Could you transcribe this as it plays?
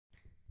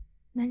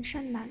南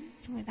山南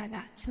送给大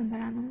家，希望大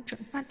家能转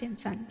发、点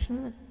赞、评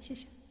论，谢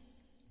谢。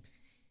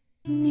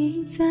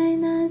你在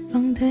南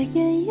方的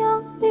艳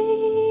阳里，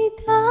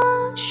大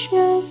雪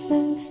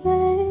纷飞；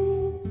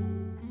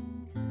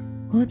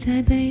我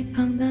在北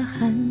方的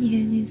寒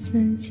夜里，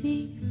四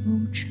季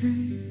如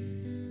春。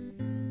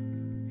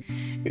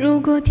如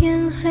果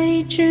天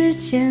黑之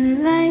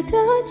前来得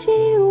及，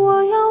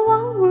我要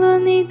忘了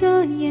你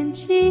的眼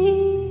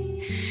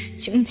睛，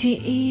穷极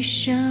一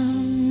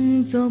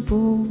生做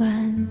不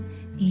完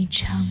一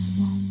场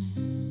梦。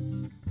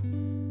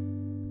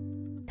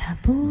他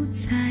不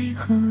再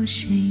和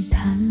谁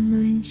谈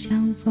论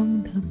相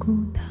逢的孤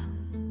岛，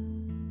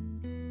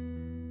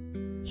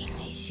因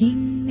为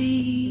心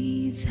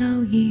里早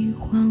已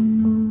荒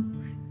无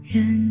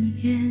人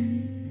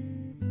烟。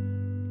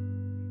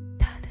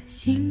他的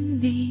心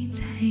里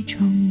再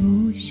装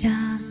不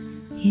下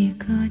一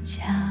个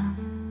家，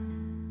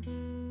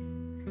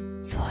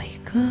做一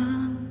个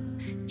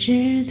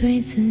只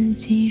对自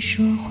己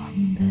说谎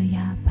的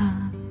哑巴。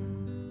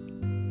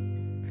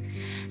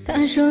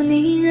他说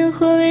你任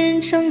何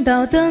人称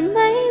道的美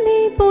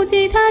丽，不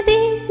及他第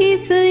一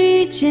次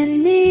遇见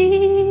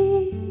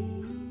你。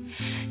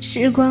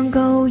时光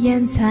苟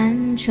延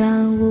残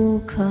喘，无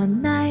可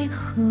奈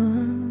何。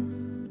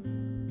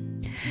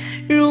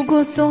如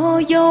果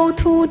所有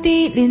土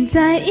地连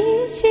在一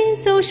起，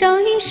走上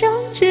一生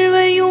只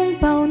为拥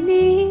抱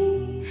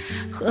你，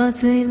喝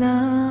醉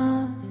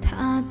了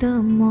他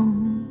的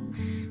梦，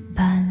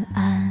晚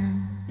安。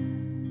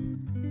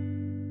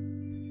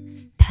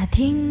他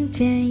听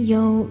见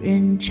有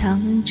人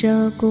唱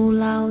着古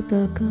老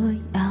的歌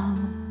谣，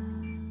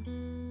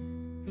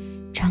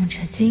唱着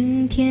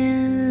今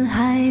天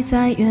还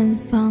在远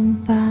方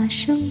发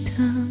生的，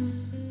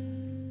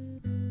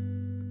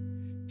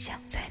想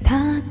在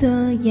他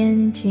的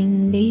眼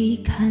睛里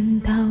看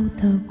到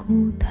的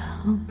孤岛。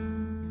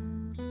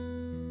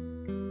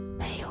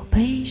没有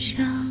悲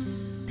伤，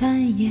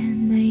但也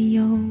没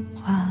有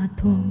花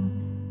朵。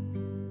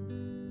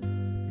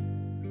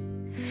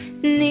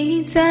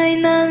你在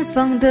南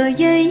方的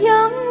艳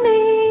阳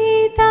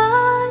里，大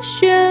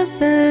雪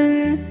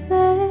纷飞；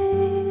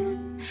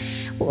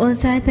我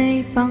在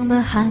北方的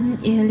寒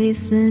夜里，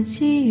四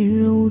季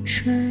如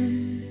春。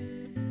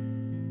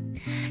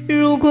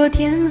如果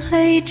天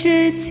黑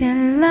之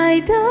前来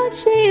得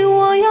及，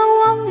我要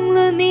忘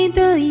了你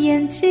的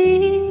眼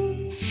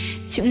睛，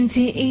穷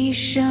极一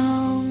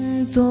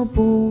生做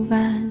不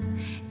完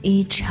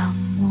一场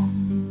梦。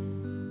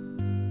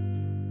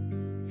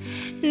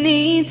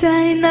你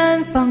在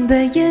南方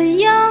的艳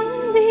阳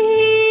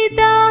里，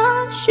大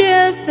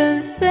雪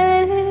纷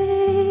飞；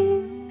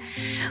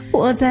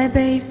我在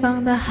北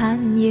方的寒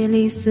夜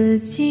里，四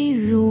季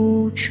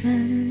如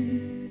春。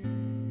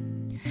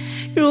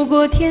如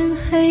果天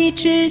黑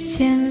之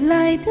前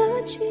来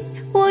得及，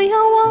我要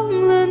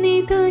忘了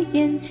你的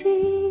眼睛，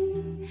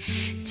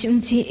穷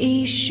极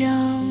一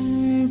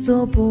生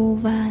做不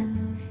完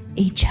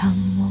一场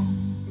梦。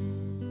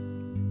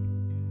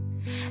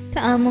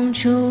他梦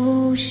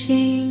初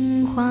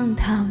醒，荒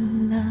唐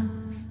了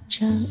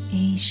这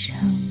一生。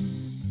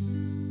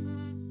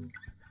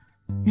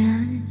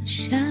南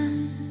山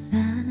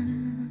南，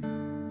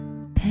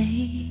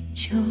北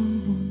就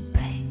北，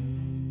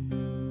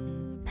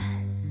南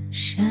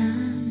山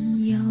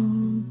有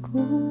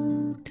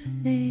谷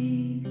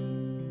堆，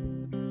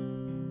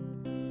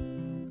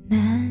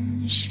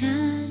南山